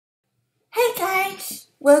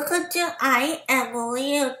welcome to I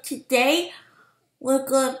Emily. Today we're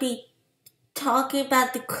going to be talking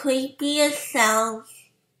about the creepiest sounds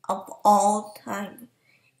of all time.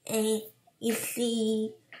 And you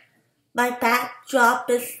see, my backdrop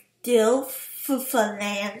is still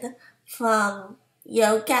Fufaland from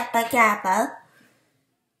Yo Gabba Gabba.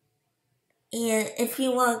 And if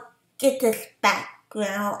you want to get this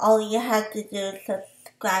background, all you have to do is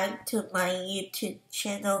subscribe to my YouTube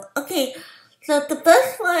channel. Okay, so the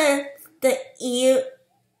first one is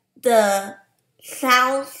the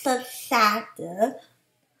sounds of sadness.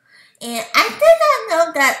 And I did not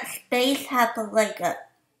know that space had like a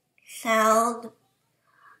sound.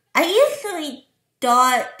 I usually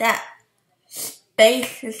thought that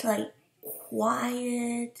space is like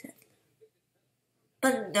quiet.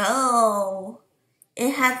 But no,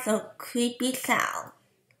 it has a creepy sound.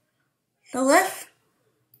 So let's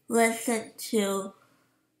listen to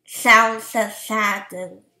sounds of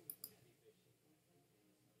sadness.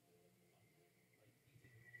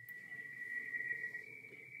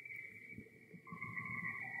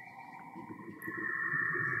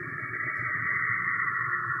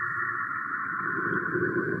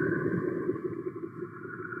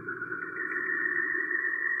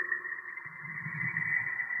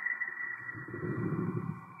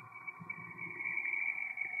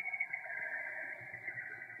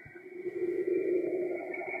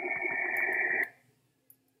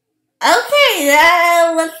 Okay,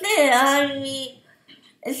 that was it. I mean,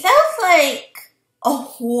 it sounds like a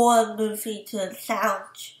horror movie to a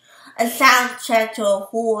soundtrack to a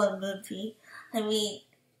horror movie. I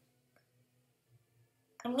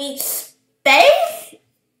mean, space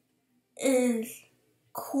is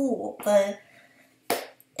cool, but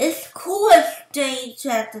it's cool and strange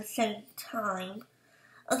at the same time.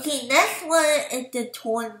 Okay, next one is the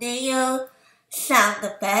tornado sound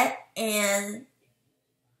effect, and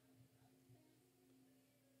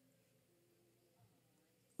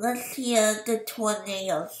let's hear the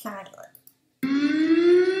tornado silence.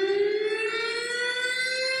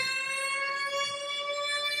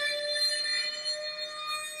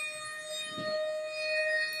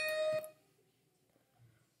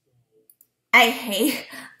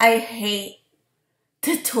 I hate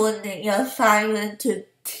the tornado siren to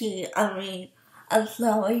T. I mean, I'm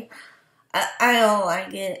sorry. I don't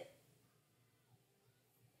like it.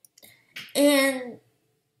 And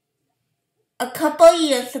a couple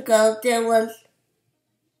years ago, there was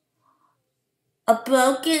a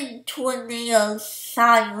broken tornado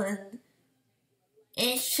siren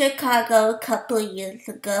in Chicago a couple years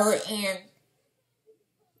ago, and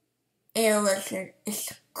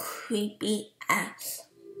it's creepy ass.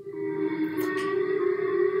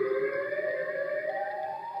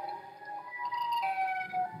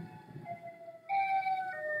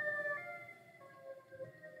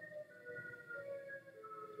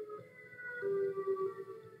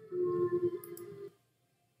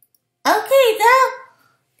 Okay,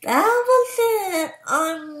 that was it.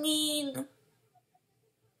 I mean,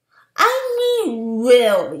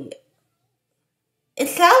 really. It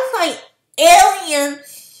sounds like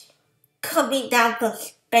aliens coming down from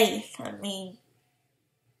space. I mean,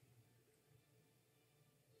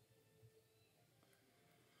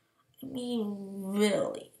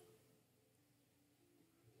 really.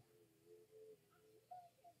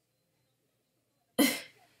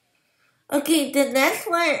 Okay, the next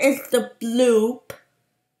one is the bloop.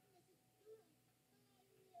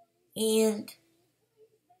 And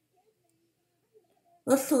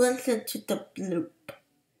let's listen to the bloop.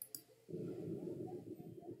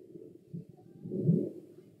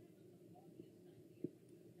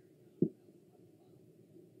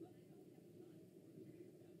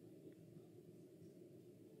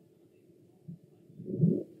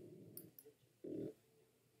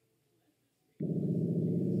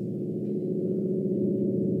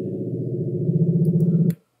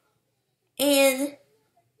 And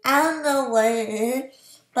I don't know what it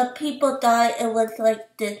is, but people thought it was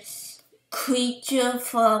like this creature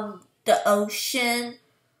from the ocean.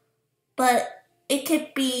 But it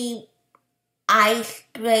could be ice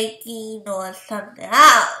breaking or something.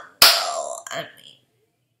 I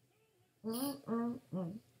don't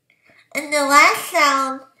know. And the last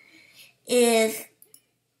sound is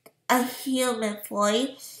a human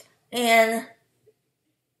voice. And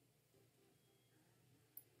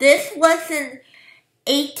this was in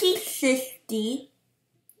 1860.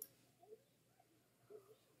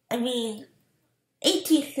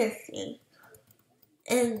 1860.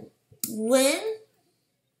 And when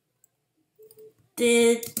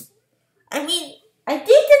did... I think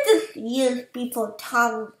that this years before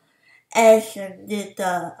Tom Edison did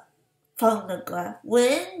the phonograph?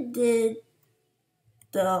 When did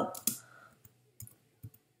the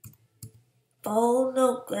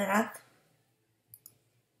phonograph,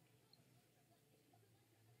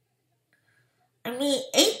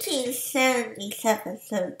 1877,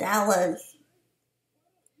 so that was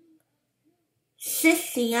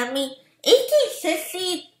 60.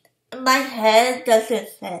 1860 in my head doesn't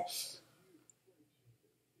fit.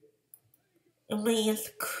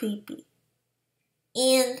 It's creepy.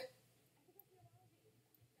 And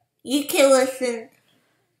you can listen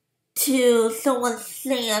to someone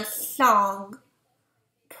sing a song,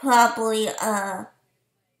 probably a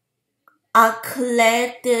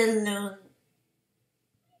Claire de Lune.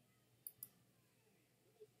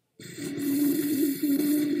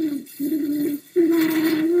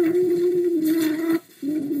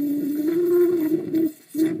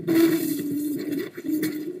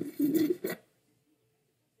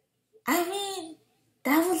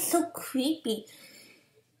 That was so creepy.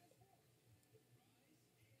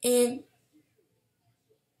 And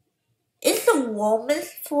it's a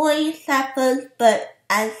woman's voice at first, but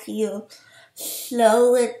as you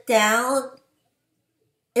slow it down,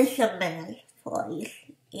 it's a man's voice.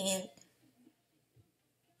 And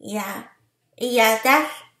yeah,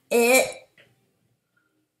 that's it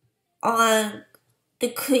on the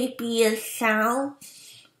creepiest sound.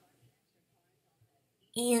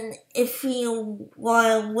 And if you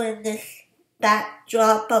want to witness that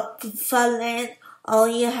drop of Funland, all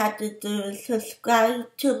you have to do is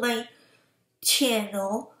subscribe to my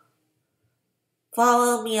channel.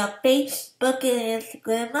 Follow me on Facebook and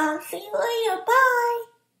Instagram. I'll see you later. Bye.